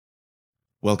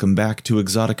Welcome back to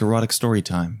Exotic Erotic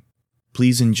Storytime.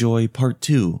 Please enjoy part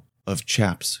 2 of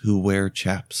Chaps Who Wear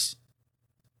Chaps.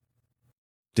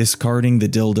 Discarding the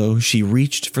dildo, she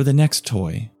reached for the next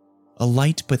toy, a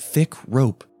light but thick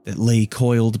rope that lay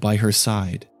coiled by her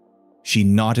side. She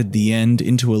knotted the end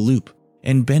into a loop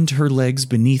and bent her legs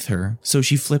beneath her so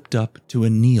she flipped up to a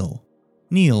kneel.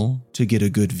 Kneel to get a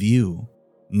good view.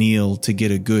 Kneel to get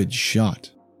a good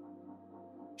shot.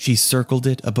 She circled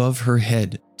it above her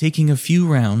head, taking a few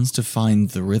rounds to find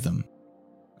the rhythm.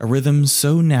 A rhythm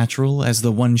so natural as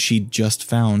the one she'd just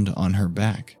found on her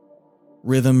back.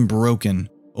 Rhythm broken,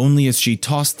 only as she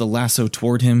tossed the lasso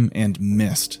toward him and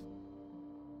missed.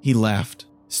 He laughed,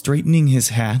 straightening his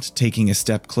hat, taking a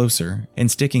step closer,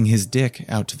 and sticking his dick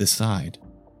out to the side.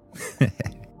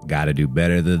 Gotta do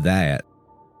better than that.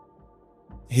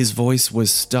 His voice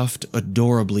was stuffed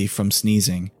adorably from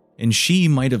sneezing, and she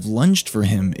might have lunged for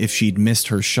him if she'd missed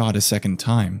her shot a second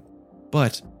time.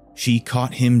 But she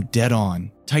caught him dead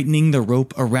on, tightening the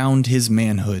rope around his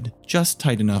manhood, just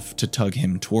tight enough to tug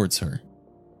him towards her.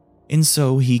 And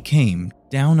so he came,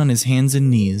 down on his hands and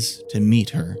knees, to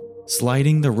meet her,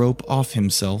 sliding the rope off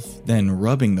himself, then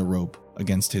rubbing the rope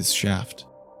against his shaft.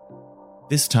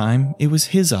 This time, it was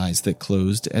his eyes that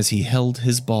closed as he held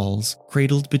his balls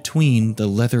cradled between the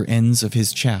leather ends of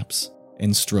his chaps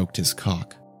and stroked his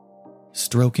cock.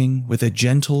 Stroking with a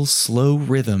gentle, slow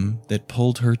rhythm that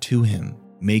pulled her to him,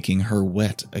 making her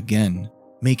wet again,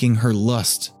 making her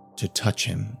lust to touch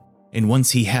him. And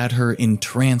once he had her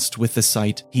entranced with the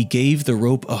sight, he gave the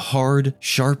rope a hard,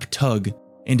 sharp tug,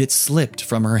 and it slipped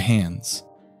from her hands.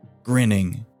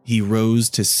 Grinning, he rose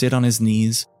to sit on his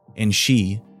knees, and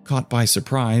she, caught by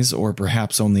surprise or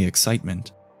perhaps only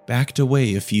excitement, backed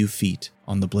away a few feet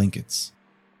on the blankets.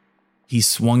 He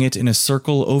swung it in a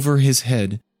circle over his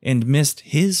head and missed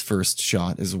his first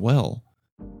shot as well.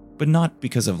 But not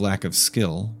because of lack of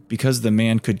skill, because the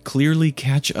man could clearly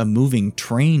catch a moving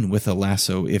train with a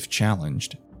lasso if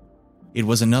challenged. It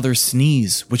was another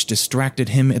sneeze which distracted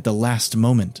him at the last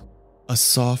moment. A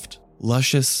soft,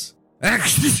 luscious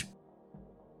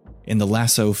and the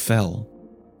lasso fell,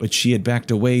 but she had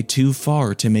backed away too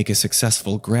far to make a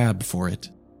successful grab for it,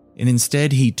 and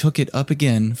instead he took it up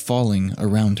again, falling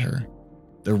around her.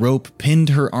 The rope pinned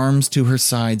her arms to her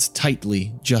sides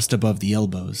tightly just above the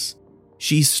elbows.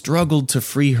 She struggled to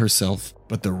free herself,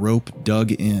 but the rope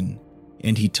dug in,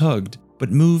 and he tugged,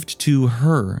 but moved to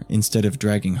her instead of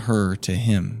dragging her to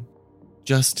him.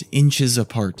 Just inches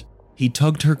apart, he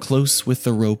tugged her close with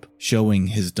the rope, showing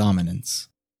his dominance.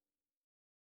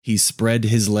 He spread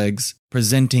his legs,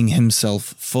 presenting himself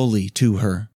fully to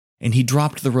her, and he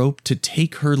dropped the rope to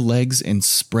take her legs and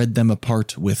spread them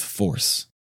apart with force.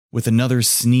 With another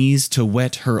sneeze to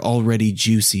wet her already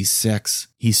juicy sex,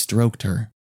 he stroked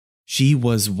her. She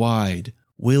was wide,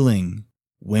 willing,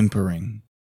 whimpering.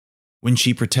 When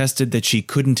she protested that she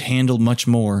couldn't handle much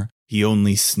more, he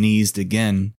only sneezed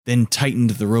again, then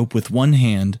tightened the rope with one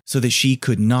hand so that she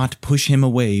could not push him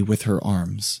away with her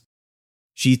arms.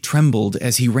 She trembled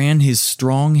as he ran his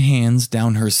strong hands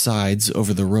down her sides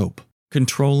over the rope,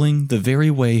 controlling the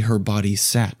very way her body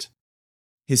sat.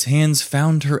 His hands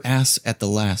found her ass at the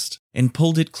last and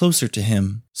pulled it closer to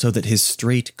him so that his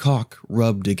straight cock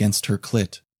rubbed against her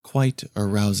clit quite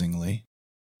arousingly.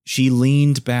 She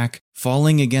leaned back,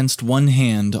 falling against one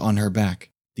hand on her back,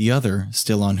 the other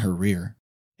still on her rear.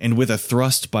 And with a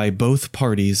thrust by both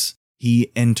parties, he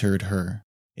entered her,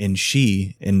 and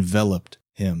she enveloped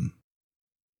him.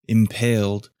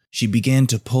 Impaled, she began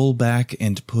to pull back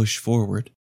and push forward.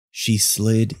 She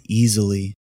slid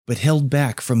easily, but held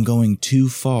back from going too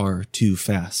far too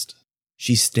fast.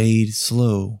 She stayed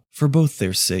slow for both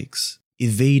their sakes,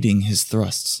 evading his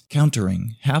thrusts,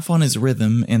 countering, half on his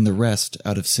rhythm and the rest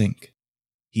out of sync.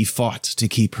 He fought to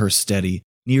keep her steady,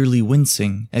 nearly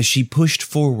wincing as she pushed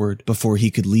forward before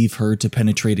he could leave her to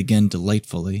penetrate again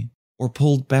delightfully, or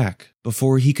pulled back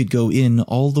before he could go in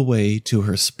all the way to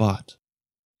her spot.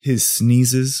 His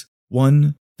sneezes,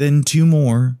 one, then two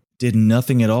more, did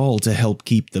nothing at all to help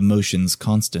keep the motions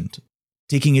constant.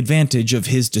 Taking advantage of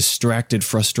his distracted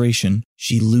frustration,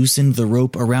 she loosened the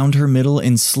rope around her middle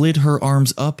and slid her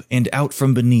arms up and out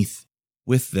from beneath.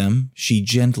 With them, she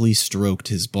gently stroked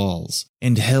his balls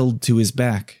and held to his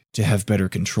back to have better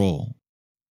control.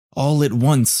 All at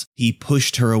once, he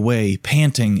pushed her away,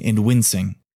 panting and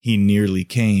wincing. He nearly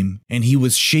came, and he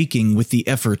was shaking with the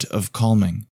effort of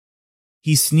calming.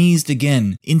 He sneezed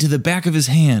again into the back of his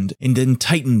hand and then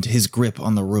tightened his grip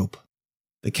on the rope.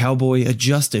 The cowboy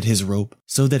adjusted his rope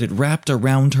so that it wrapped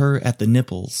around her at the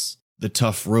nipples, the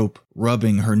tough rope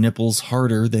rubbing her nipples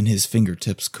harder than his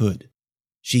fingertips could.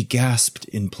 She gasped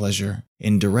in pleasure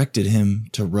and directed him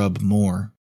to rub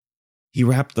more. He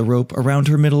wrapped the rope around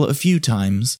her middle a few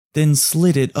times, then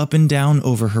slid it up and down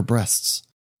over her breasts.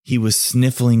 He was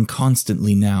sniffling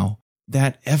constantly now,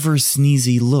 that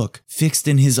ever-sneezy look fixed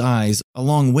in his eyes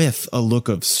along with a look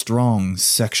of strong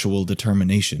sexual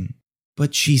determination.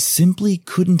 But she simply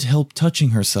couldn't help touching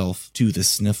herself to the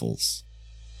sniffles.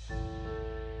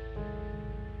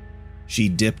 She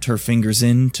dipped her fingers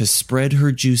in to spread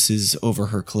her juices over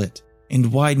her clit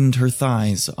and widened her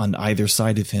thighs on either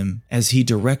side of him as he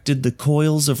directed the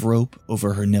coils of rope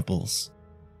over her nipples.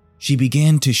 She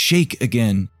began to shake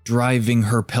again, driving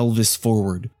her pelvis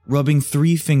forward, rubbing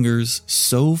 3 fingers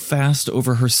so fast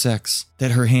over her sex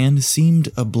that her hand seemed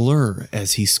a blur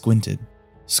as he squinted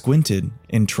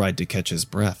and tried to catch his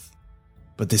breath.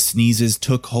 But the sneezes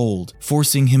took hold,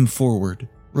 forcing him forward,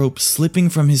 rope slipping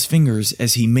from his fingers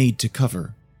as he made to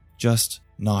cover, just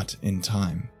not in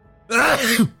time.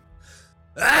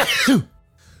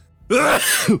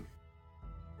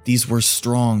 These were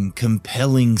strong,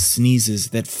 compelling sneezes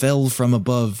that fell from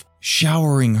above,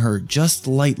 showering her just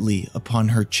lightly upon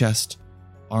her chest,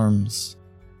 arms,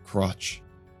 crotch.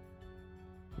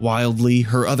 Wildly,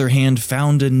 her other hand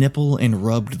found a nipple and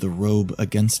rubbed the robe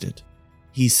against it.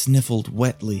 He sniffled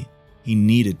wetly. He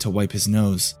needed to wipe his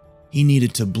nose. He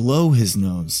needed to blow his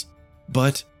nose.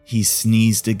 But he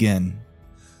sneezed again.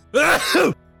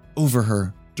 Over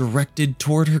her, directed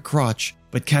toward her crotch,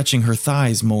 but catching her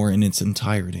thighs more in its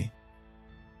entirety.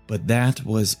 But that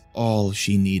was all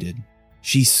she needed.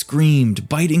 She screamed,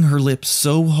 biting her lips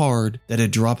so hard that a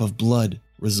drop of blood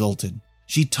resulted.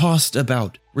 She tossed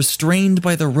about, restrained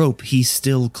by the rope he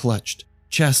still clutched,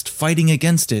 chest fighting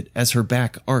against it as her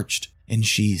back arched and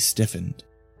she stiffened.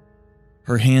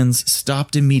 Her hands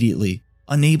stopped immediately,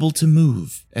 unable to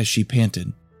move as she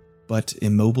panted, but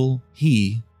immobile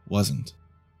he wasn't.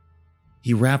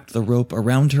 He wrapped the rope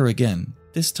around her again,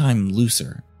 this time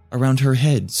looser, around her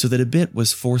head so that a bit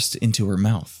was forced into her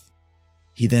mouth.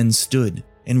 He then stood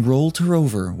and rolled her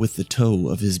over with the toe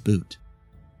of his boot.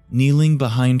 Kneeling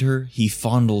behind her, he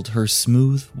fondled her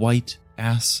smooth white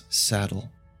ass saddle,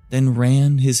 then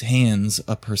ran his hands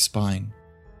up her spine.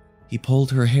 He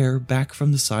pulled her hair back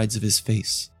from the sides of his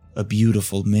face, a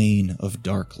beautiful mane of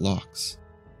dark locks.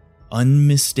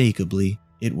 Unmistakably,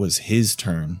 it was his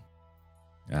turn.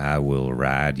 I will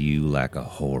ride you like a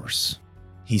horse,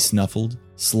 he snuffled,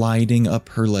 sliding up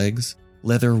her legs,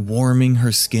 leather warming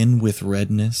her skin with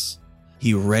redness.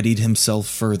 He readied himself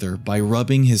further by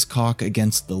rubbing his cock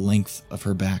against the length of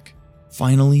her back,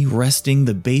 finally resting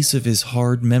the base of his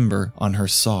hard member on her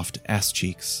soft ass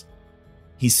cheeks.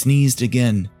 He sneezed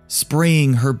again,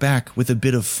 spraying her back with a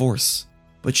bit of force,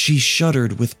 but she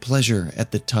shuddered with pleasure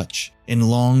at the touch and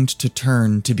longed to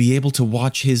turn to be able to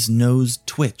watch his nose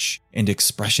twitch and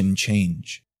expression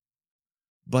change.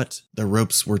 But the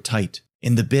ropes were tight,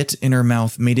 and the bit in her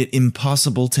mouth made it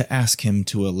impossible to ask him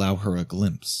to allow her a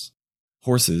glimpse.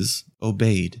 Horses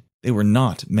obeyed. They were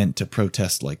not meant to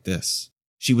protest like this.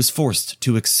 She was forced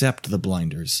to accept the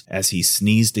blinders as he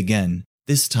sneezed again,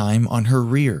 this time on her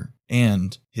rear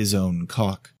and his own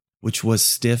cock, which was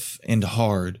stiff and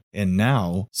hard and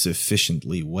now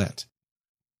sufficiently wet.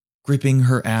 Gripping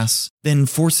her ass, then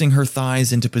forcing her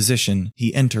thighs into position,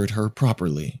 he entered her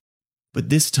properly. But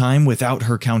this time, without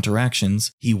her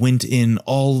counteractions, he went in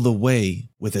all the way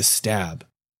with a stab.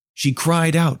 She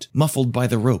cried out, muffled by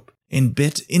the rope, and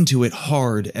bit into it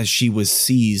hard as she was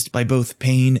seized by both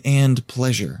pain and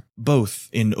pleasure, both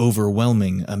in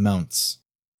overwhelming amounts.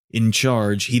 In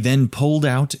charge, he then pulled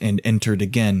out and entered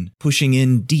again, pushing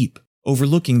in deep,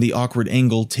 overlooking the awkward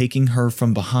angle taking her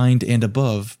from behind and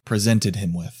above presented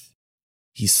him with.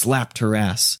 He slapped her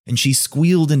ass, and she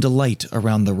squealed in delight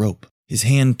around the rope. His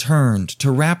hand turned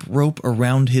to wrap rope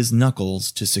around his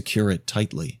knuckles to secure it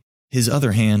tightly. His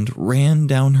other hand ran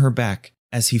down her back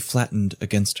as he flattened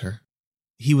against her.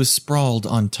 He was sprawled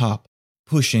on top,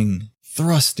 pushing,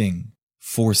 thrusting,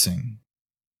 forcing.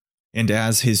 And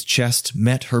as his chest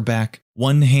met her back,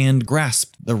 one hand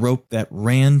grasped the rope that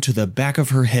ran to the back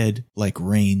of her head like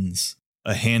reins.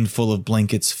 A handful of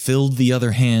blankets filled the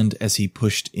other hand as he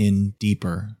pushed in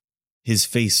deeper. His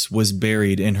face was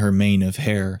buried in her mane of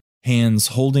hair, hands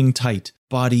holding tight,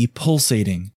 body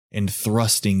pulsating, and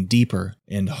thrusting deeper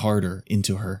and harder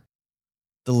into her.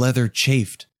 The leather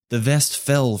chafed, the vest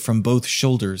fell from both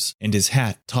shoulders, and his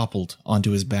hat toppled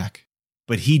onto his back.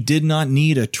 But he did not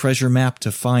need a treasure map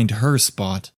to find her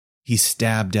spot. He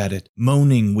stabbed at it,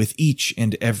 moaning with each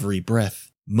and every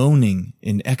breath, moaning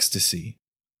in ecstasy.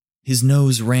 His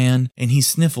nose ran, and he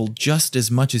sniffled just as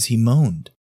much as he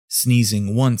moaned,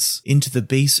 sneezing once into the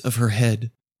base of her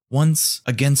head, once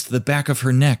against the back of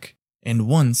her neck, and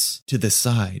once to the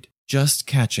side, just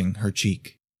catching her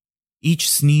cheek. Each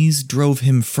sneeze drove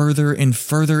him further and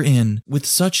further in, with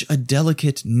such a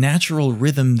delicate, natural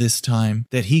rhythm this time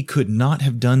that he could not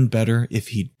have done better if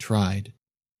he'd tried.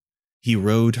 He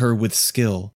rode her with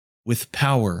skill, with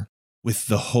power, with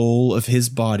the whole of his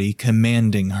body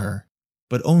commanding her,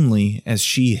 but only as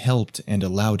she helped and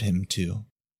allowed him to.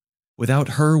 Without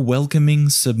her welcoming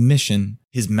submission,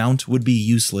 his mount would be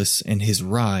useless and his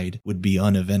ride would be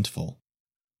uneventful.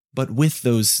 But with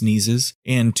those sneezes,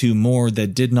 and 2 more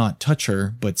that did not touch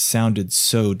her but sounded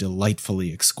so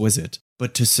delightfully exquisite,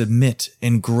 but to submit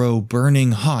and grow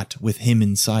burning hot with him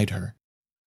inside her.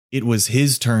 It was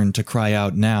his turn to cry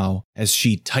out now as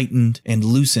she tightened and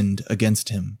loosened against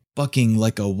him, bucking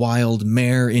like a wild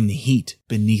mare in heat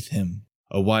beneath him,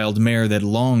 a wild mare that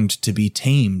longed to be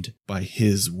tamed by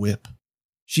his whip.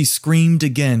 She screamed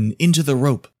again into the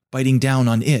rope, biting down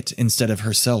on it instead of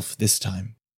herself this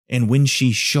time. And when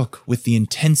she shook with the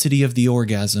intensity of the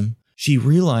orgasm, she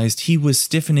realized he was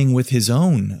stiffening with his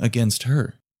own against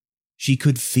her. She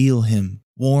could feel him,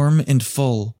 warm and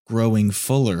full, growing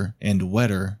fuller and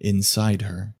wetter inside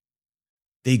her.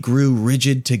 They grew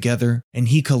rigid together, and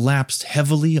he collapsed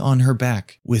heavily on her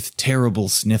back with terrible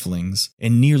snifflings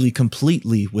and nearly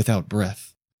completely without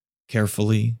breath.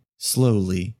 Carefully,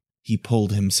 slowly, he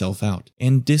pulled himself out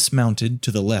and dismounted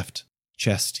to the left,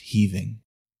 chest heaving.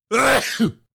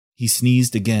 He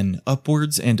sneezed again,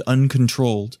 upwards and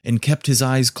uncontrolled, and kept his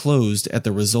eyes closed at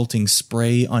the resulting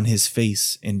spray on his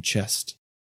face and chest.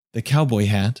 The cowboy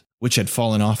hat, which had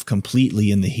fallen off completely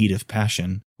in the heat of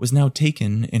passion, was now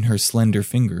taken in her slender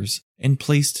fingers and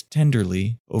placed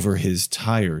tenderly over his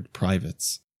tired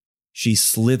privates. She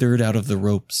slithered out of the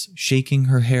ropes, shaking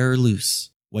her hair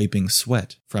loose, wiping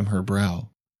sweat from her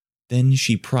brow. Then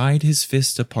she pried his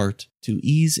fist apart to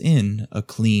ease in a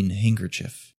clean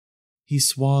handkerchief. He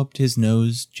swabbed his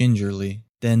nose gingerly,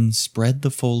 then spread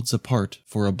the folds apart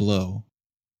for a blow.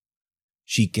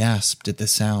 She gasped at the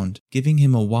sound, giving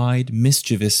him a wide,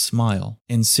 mischievous smile,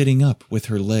 and sitting up with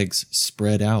her legs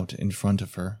spread out in front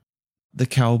of her. The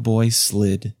cowboy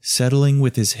slid, settling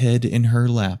with his head in her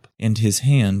lap and his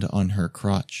hand on her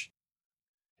crotch.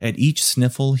 At each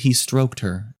sniffle he stroked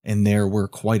her, and there were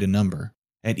quite a number.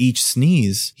 At each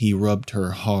sneeze he rubbed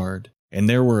her hard, and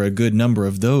there were a good number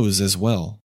of those as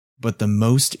well. But the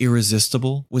most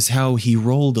irresistible was how he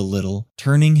rolled a little,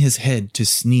 turning his head to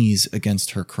sneeze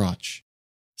against her crotch.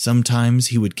 Sometimes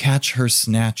he would catch her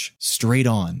snatch straight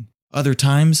on. Other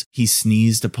times he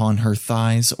sneezed upon her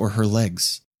thighs or her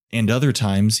legs. And other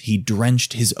times he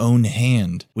drenched his own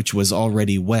hand, which was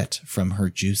already wet from her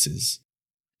juices.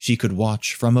 She could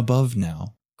watch from above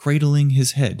now, cradling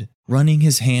his head, running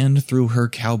his hand through her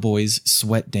cowboy's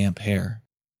sweat-damp hair.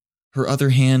 Her other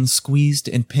hand squeezed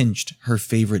and pinched her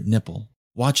favorite nipple,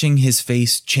 watching his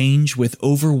face change with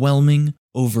overwhelming,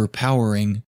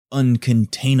 overpowering,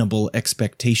 uncontainable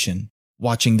expectation,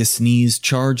 watching the sneeze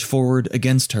charge forward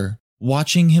against her,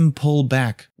 watching him pull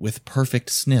back with perfect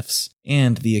sniffs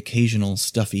and the occasional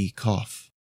stuffy cough.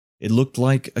 It looked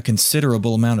like a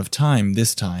considerable amount of time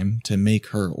this time to make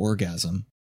her orgasm.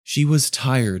 She was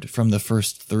tired from the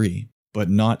first 3, but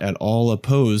not at all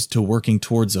opposed to working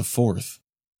towards a 4th.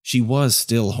 She was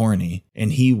still horny,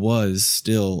 and he was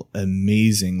still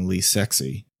amazingly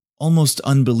sexy. Almost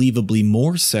unbelievably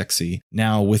more sexy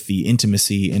now with the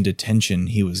intimacy and attention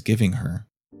he was giving her.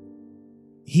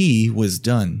 He was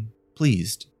done,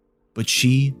 pleased, but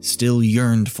she still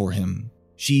yearned for him.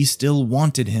 She still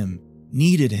wanted him,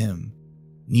 needed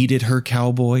her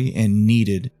cowboy, and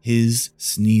needed his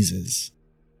sneezes.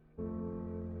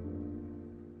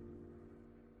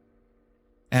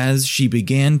 As she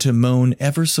began to moan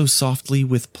ever so softly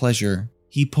with pleasure,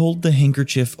 he pulled the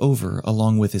handkerchief over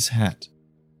along with his hat.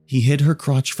 He hid her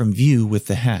crotch from view with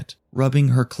the hat, rubbing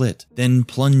her clit, then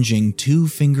plunging 2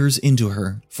 fingers into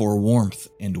her for warmth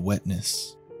and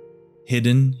wetness.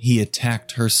 Hidden, he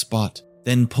attacked her spot,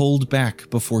 then pulled back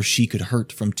before she could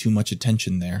hurt from too much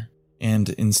attention there, and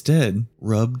instead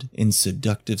rubbed in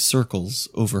seductive circles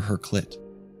over her clit.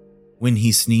 When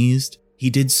he sneezed, he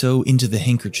did so into the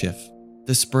handkerchief,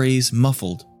 the sprays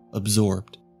muffled,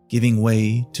 absorbed, giving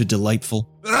way to delightful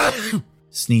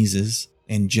sneezes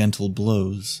and gentle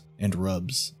blows and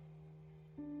rubs.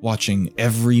 Watching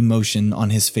every motion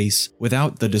on his face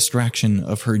without the distraction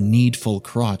of her needful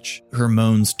crotch, her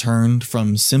moans turned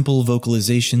from simple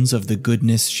vocalizations of the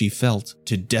goodness she felt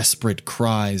to desperate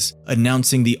cries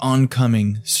announcing the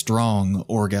oncoming, strong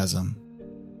orgasm.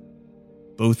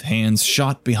 Both hands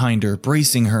shot behind her,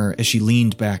 bracing her as she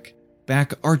leaned back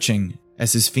arching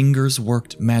as his fingers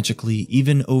worked magically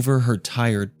even over her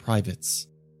tired privates.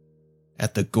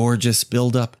 At the gorgeous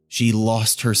buildup, she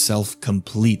lost herself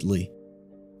completely.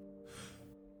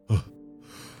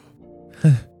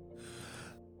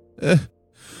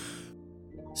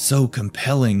 So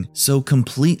compelling, so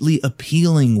completely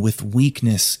appealing with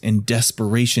weakness and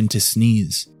desperation to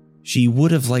sneeze. She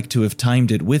would have liked to have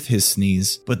timed it with his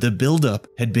sneeze, but the buildup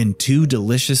had been too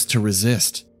delicious to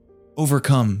resist.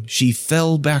 Overcome, she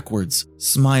fell backwards,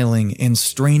 smiling and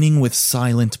straining with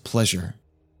silent pleasure.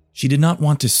 She did not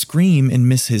want to scream and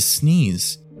miss his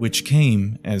sneeze, which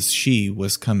came as she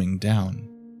was coming down.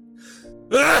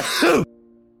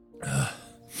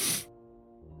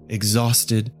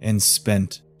 Exhausted and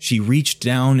spent, she reached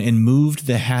down and moved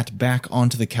the hat back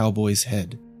onto the cowboy's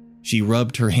head. She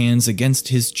rubbed her hands against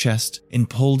his chest and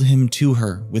pulled him to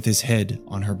her with his head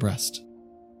on her breast.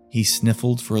 He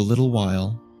sniffled for a little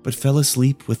while, but fell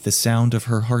asleep with the sound of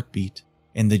her heartbeat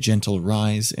and the gentle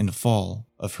rise and fall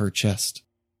of her chest.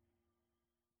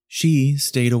 She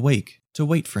stayed awake to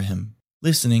wait for him,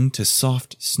 listening to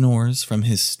soft snores from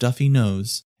his stuffy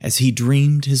nose as he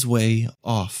dreamed his way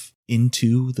off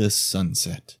into the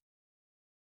sunset.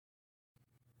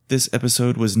 This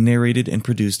episode was narrated and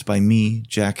produced by me,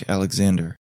 Jack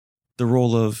Alexander. The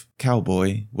role of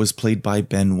cowboy was played by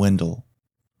Ben Wendell.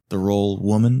 The role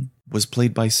woman was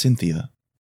played by Cynthia.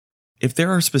 If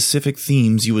there are specific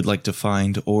themes you would like to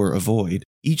find or avoid,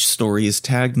 each story is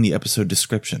tagged in the episode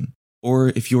description. Or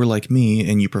if you're like me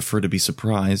and you prefer to be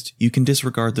surprised, you can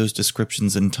disregard those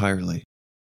descriptions entirely.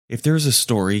 If there's a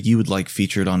story you would like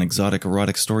featured on Exotic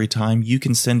Erotic Storytime, you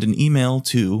can send an email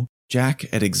to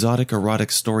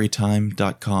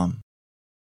jack@exoticeroticstorytime.com.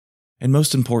 And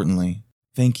most importantly,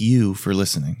 thank you for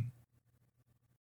listening.